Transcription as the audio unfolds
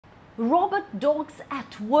Robot dogs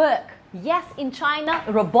at work. Yes, in China,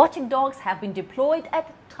 robotic dogs have been deployed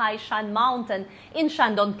at Taishan Mountain in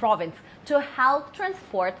Shandong province to help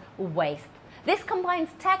transport waste. This combines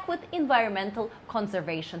tech with environmental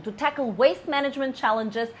conservation to tackle waste management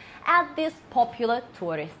challenges at this popular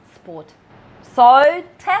tourist spot. So,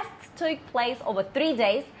 tests took place over 3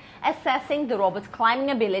 days, assessing the robot's climbing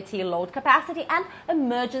ability, load capacity and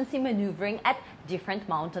emergency maneuvering at different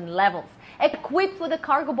mountain levels. Equipped with a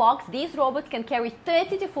cargo box, these robots can carry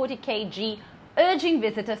 30 to 40 kg, urging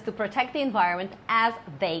visitors to protect the environment as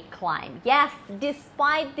they climb. Yes,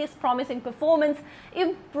 despite this promising performance,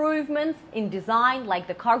 improvements in design like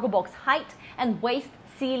the cargo box height and waist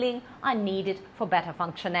ceiling are needed for better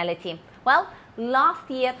functionality. Well, last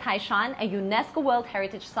year, Taishan, a UNESCO World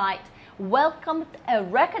Heritage Site, welcomed a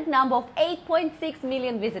record number of 8.6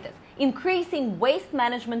 million visitors, increasing waste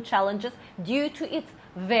management challenges due to its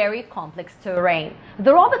very complex terrain.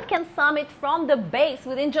 The robots can summit from the base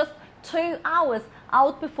within just 2 hours,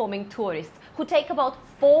 outperforming tourists who take about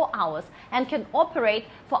 4 hours and can operate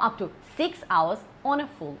for up to 6 hours on a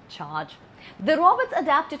full charge. The robots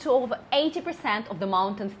adapted to over 80% of the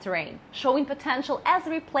mountain's terrain, showing potential as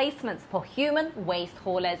replacements for human waste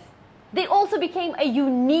haulers. They also became a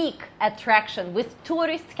unique attraction, with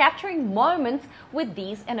tourists capturing moments with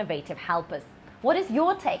these innovative helpers. What is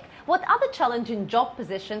your take? What other challenging job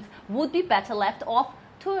positions would be better left off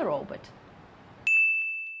to a robot?